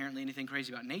out of inherently anything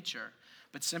crazy about nature,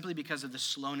 but simply because of the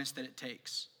slowness that it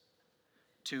takes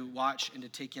to watch and to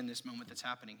take in this moment that's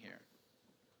happening here.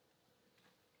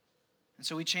 And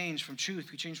so we change from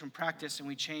truth, we change from practice, and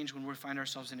we change when we find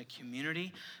ourselves in a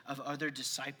community of other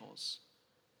disciples,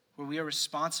 where we are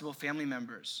responsible family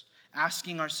members,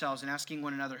 asking ourselves and asking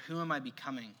one another, who am I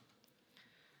becoming?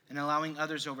 And allowing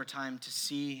others over time to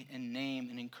see and name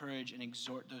and encourage and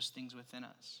exhort those things within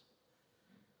us.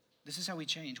 This is how we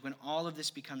change, when all of this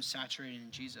becomes saturated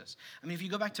in Jesus. I mean, if you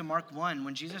go back to Mark 1,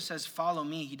 when Jesus says, follow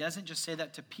me, he doesn't just say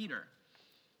that to Peter,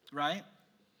 right?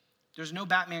 There's no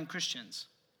Batman Christians.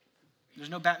 There's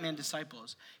no Batman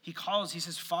disciples. He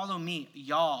says, follow me,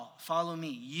 y'all, follow me,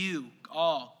 you,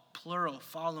 all, plural,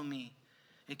 follow me.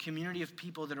 A community of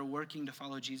people that are working to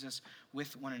follow Jesus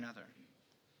with one another.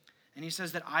 And he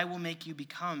says that I will make you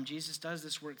become. Jesus does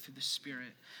this work through the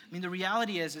Spirit. I mean, the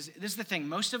reality is this is the thing.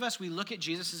 Most of us, we look at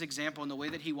Jesus' example and the way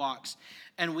that he walks,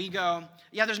 and we go,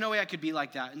 yeah, there's no way I could be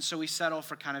like that. And so we settle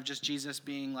for kind of just Jesus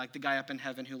being like the guy up in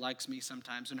heaven who likes me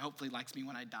sometimes and hopefully likes me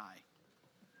when I die.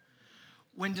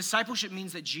 When discipleship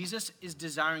means that Jesus is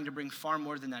desiring to bring far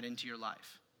more than that into your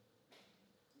life.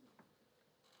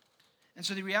 And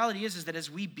so the reality is that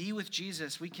as we be with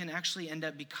Jesus, we can actually end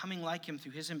up becoming like him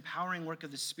through his empowering work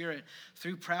of the Spirit,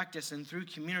 through practice and through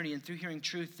community and through hearing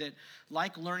truth, that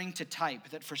like learning to type,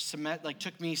 that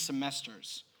took me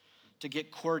semesters to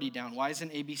get QWERTY down. Why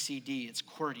isn't ABCD? It's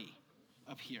QWERTY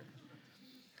up here.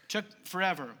 Took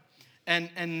forever.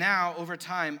 And now over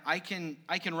time, I can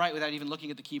write without even looking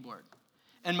at the keyboard.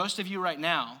 And most of you right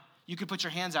now, you could put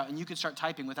your hands out and you could start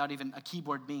typing without even a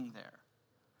keyboard being there.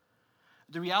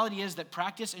 The reality is that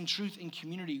practice and truth in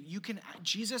community,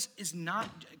 Jesus is not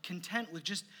content with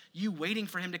just you waiting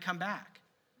for him to come back.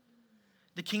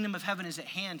 The kingdom of heaven is at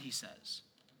hand, he says.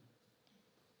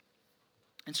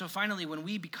 And so finally, when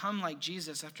we become like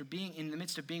Jesus after being in the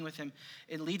midst of being with him,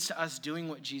 it leads to us doing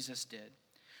what Jesus did.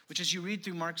 Which as you read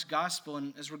through Mark's gospel,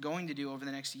 and as we're going to do over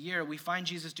the next year, we find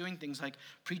Jesus doing things like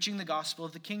preaching the gospel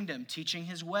of the kingdom, teaching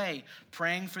his way,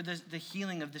 praying for the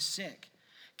healing of the sick,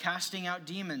 casting out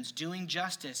demons, doing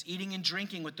justice, eating and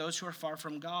drinking with those who are far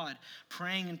from God,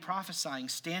 praying and prophesying,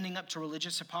 standing up to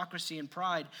religious hypocrisy and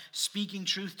pride, speaking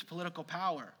truth to political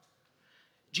power.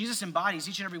 Jesus embodies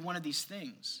each and every one of these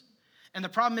things. And the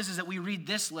problem is that we read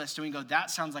this list and we go, that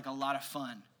sounds like a lot of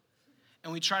fun.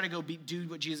 And we try to go do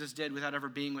what Jesus did without ever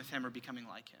being with him or becoming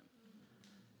like him.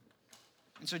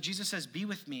 And so Jesus says, be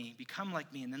with me, become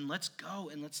like me, and then let's go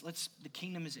and let's the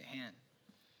kingdom is at hand.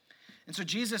 And so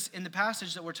Jesus, in the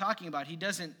passage that we're talking about, he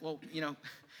doesn't,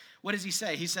 what does he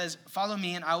say? He says, follow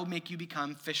me and I will make you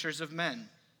become fishers of men.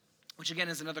 Which again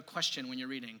is another question when you're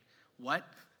reading. What?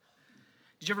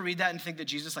 Did you ever read that and think that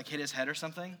Jesus hit his head or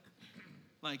something?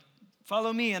 Like,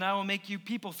 follow me and I will make you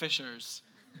people fishers.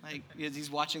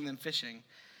 He's watching them fishing.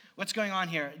 What's going on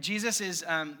here? Jesus is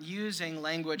using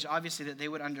language, obviously, that they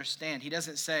would understand. He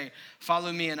doesn't say,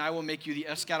 follow me and I will make you the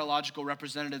eschatological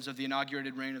representatives of the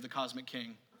inaugurated reign of the cosmic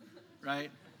king,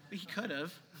 right? He could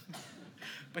have,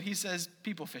 but he says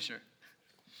people fisher.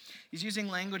 He's using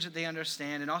language that they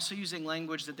understand and also using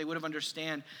language that they would have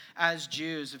understand as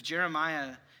Jews. Of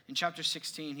Jeremiah in chapter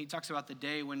 16, he talks about the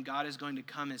day when God is going to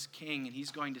come as king and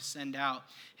he's going to send out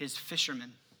his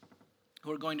fishermen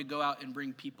who are going to go out and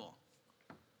bring people.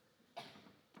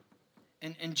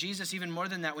 And Jesus, even more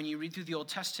than that, when you read through the Old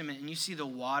Testament and you see the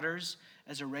waters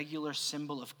as a regular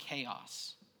symbol of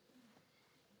chaos,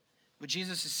 what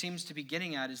Jesus seems to be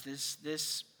getting at is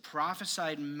this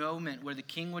prophesied moment where the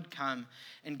king would come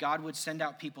and God would send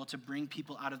out people to bring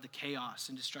people out of the chaos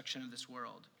and destruction of this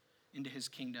world into his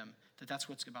kingdom, that's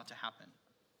what's about to happen.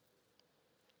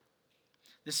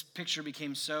 This picture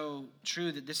became so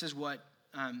true that this is what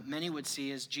many would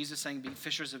see as Jesus saying being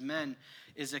fishers of men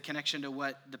is a connection to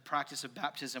what the practice of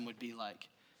baptism would be like.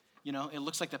 It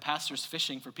looks like the pastor's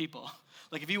fishing for people.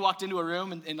 Like if you walked into a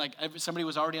room and somebody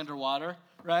was already underwater,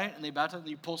 right? And they baptized,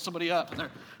 you pull somebody up and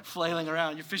they're flailing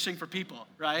around. You're fishing for people,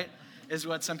 right? Is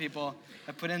what some people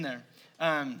have put in there.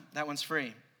 That one's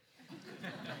free.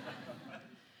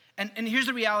 And here's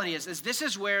the reality is this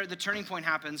is where the turning point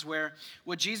happens, where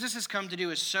what Jesus has come to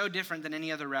do is so different than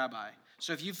any other rabbi.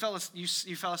 So if you fell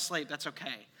asleep, that's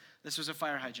okay. This was a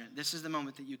fire hydrant. This is the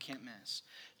moment that you can't miss.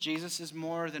 Jesus is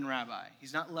more than rabbi.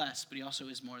 He's not less, but he also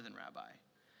is more than rabbi.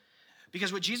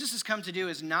 Because what Jesus has come to do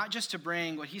is not just to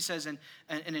bring what he says an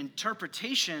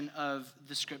interpretation of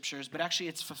the scriptures, but actually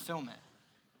its fulfillment.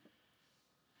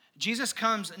 Jesus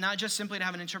comes not just simply to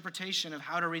have an interpretation of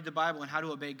how to read the Bible and how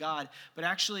to obey God, but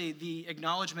actually the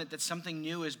acknowledgement that something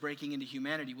new is breaking into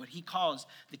humanity, what he calls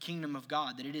the kingdom of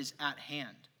God, that it is at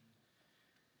hand.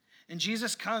 And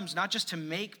Jesus comes not just to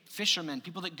make fishermen,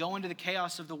 people that go into the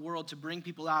chaos of the world to bring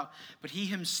people out, but he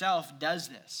himself does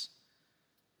this.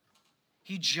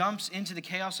 He jumps into the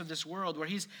chaos of this world where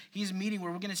he's meeting,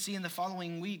 where we're going to see in the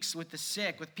following weeks, with the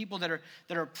sick, with people that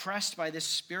are oppressed by this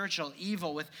spiritual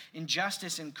evil, with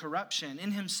injustice and corruption.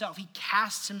 In himself, he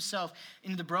casts himself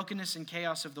into the brokenness and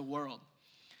chaos of the world,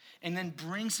 and then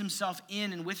brings himself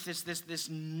in, and with this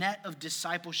net of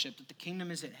discipleship that the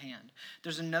kingdom is at hand.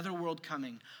 There's another world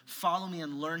coming. Follow me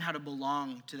and learn how to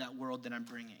belong to that world that I'm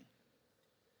bringing.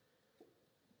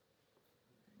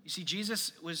 You see,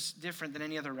 Jesus was different than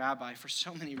any other rabbi for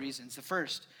so many reasons. The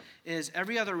first is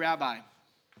every other rabbi,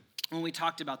 when we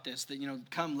talked about this, that,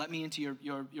 come, let me into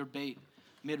your bait,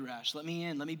 midrash. Let me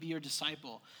in. Let me be your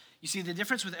disciple. You see, the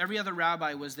difference with every other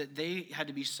rabbi was that they had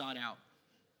to be sought out.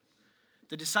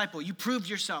 The disciple, you proved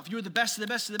yourself. You were the best of the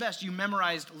best of the best. You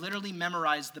literally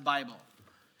memorized the Bible.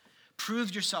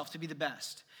 Proved yourself to be the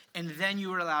best. And then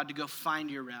you were allowed to go find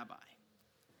your rabbi.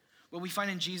 What we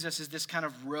find in Jesus is this kind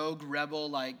of rogue rebel,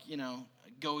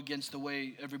 go against the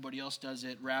way everybody else does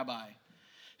it, rabbi,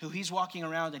 who he's walking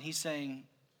around and he's saying,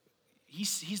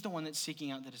 he's the one that's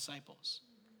seeking out the disciples.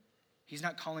 He's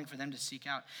not calling for them to seek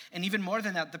out. And even more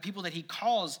than that, the people that he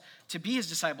calls to be his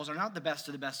disciples are not the best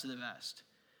of the best of the best,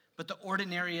 but the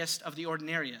ordinariest of the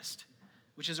ordinariest,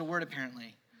 which is a word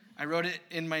apparently. I wrote it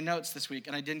in my notes this week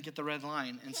and I didn't get the red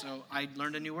line, and so I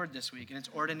learned a new word this week, and it's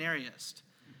ordinariest.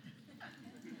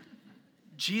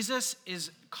 Jesus is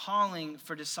calling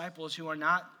for disciples who are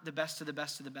not the best of the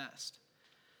best of the best,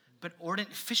 but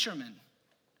fishermen.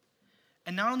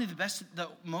 And not only the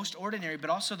most ordinary,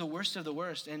 but also the worst of the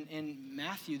worst. In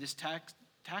Matthew, this tax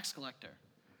collector,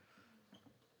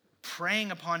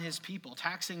 preying upon his people,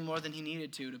 taxing more than he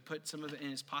needed to put some of it in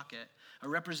his pocket. A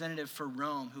representative for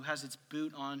Rome who has its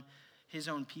boot on his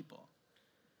own people.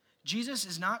 Jesus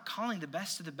is not calling the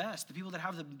best of the best, the people that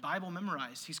have the Bible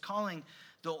memorized. He's calling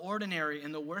the ordinary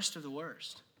and the worst of the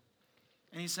worst.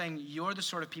 And he's saying, you're the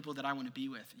sort of people that I want to be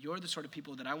with. You're the sort of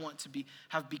people that I want to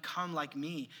have become like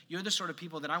me. You're the sort of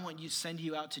people that I want to send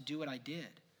you out to do what I did.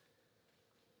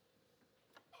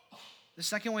 The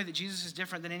second way that Jesus is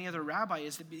different than any other rabbi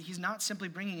is that he's not simply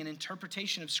bringing an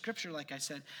interpretation of Scripture, like I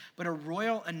said, but a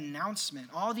royal announcement.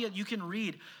 You can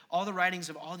read all the writings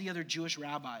of all the other Jewish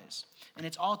rabbis, and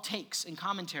it's all takes and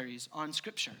commentaries on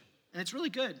Scripture. And it's really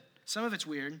good. Some of it's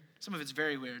weird. Some of it's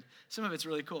very weird. Some of it's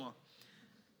really cool.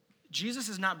 Jesus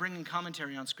is not bringing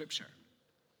commentary on Scripture.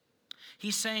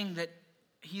 He's saying that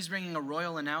he's bringing a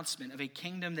royal announcement of a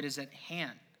kingdom that is at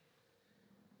hand.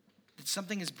 That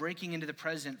something is breaking into the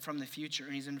present from the future,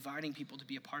 and he's inviting people to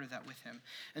be a part of that with him.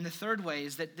 And the third way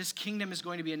is that this kingdom is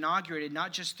going to be inaugurated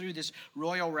not just through this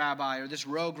royal rabbi or this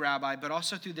rogue rabbi, but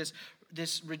also through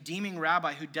this redeeming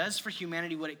rabbi who does for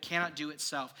humanity what it cannot do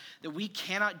itself. That we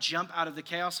cannot jump out of the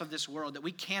chaos of this world, that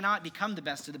we cannot become the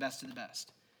best of the best of the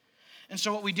best. And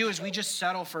so what we do is we just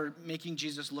settle for making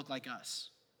Jesus look like us.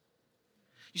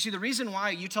 You see, the reason why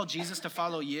you tell Jesus to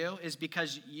follow you is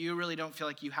because you really don't feel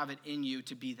like you have it in you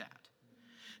to be that.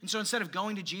 And so instead of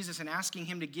going to Jesus and asking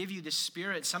him to give you the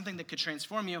Spirit, something that could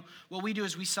transform you, what we do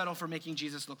is we settle for making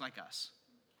Jesus look like us.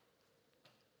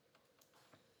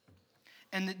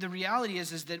 And the reality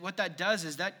is that what that does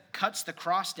is that cuts the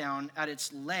cross down at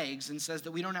its legs and says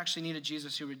that we don't actually need a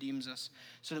Jesus who redeems us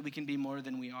so that we can be more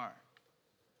than we are.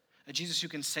 A Jesus who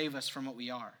can save us from what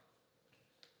we are.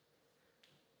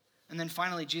 And then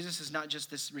finally, Jesus is not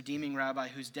just this redeeming rabbi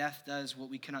whose death does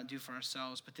what we cannot do for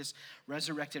ourselves, but this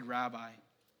resurrected rabbi.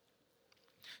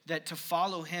 That to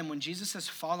follow him, when Jesus says,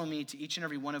 follow me to each and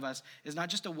every one of us, is not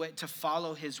just a way to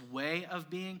follow his way of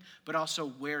being, but also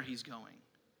where he's going.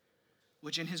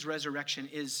 Which in his resurrection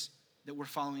is that we're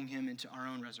following him into our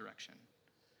own resurrection.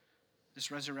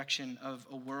 This resurrection of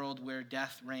a world where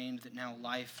death reigned, that now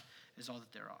life is all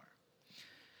that there are.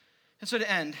 And so to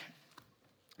end,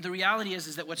 the reality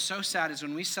is that what's so sad is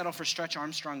when we settle for Stretch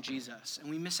Armstrong Jesus and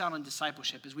we miss out on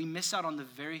discipleship, is we miss out on the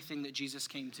very thing that Jesus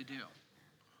came to do.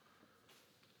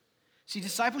 See,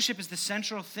 discipleship is the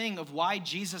central thing of why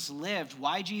Jesus lived,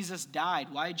 why Jesus died,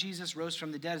 why Jesus rose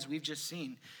from the dead, as we've just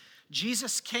seen.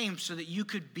 Jesus came so that you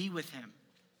could be with him.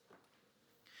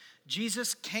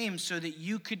 Jesus came so that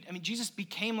Jesus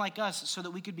became like us so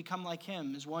that we could become like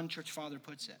him, as one church father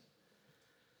puts it.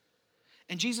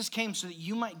 And Jesus came so that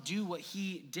you might do what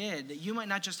he did, that you might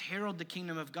not just herald the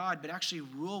kingdom of God, but actually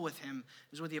rule with him,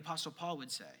 is what the Apostle Paul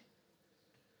would say.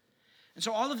 And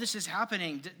so all of this is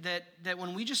happening, that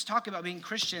when we just talk about being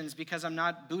Christians because I'm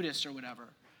not Buddhist or whatever,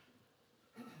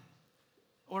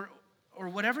 or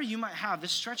whatever you might have,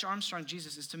 this Stretch Armstrong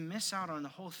Jesus is to miss out on the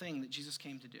whole thing that Jesus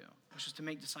came to do, which is to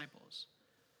make disciples.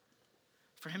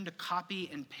 For him to copy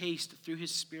and paste through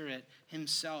his Spirit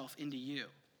himself into you.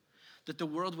 That the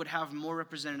world would have more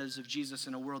representatives of Jesus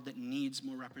in a world that needs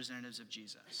more representatives of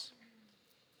Jesus.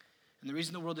 And the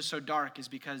reason the world is so dark is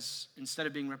because instead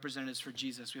of being representatives for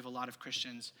Jesus, we have a lot of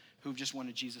Christians who've just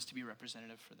wanted Jesus to be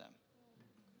representative for them.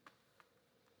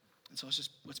 And so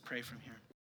let's pray from here.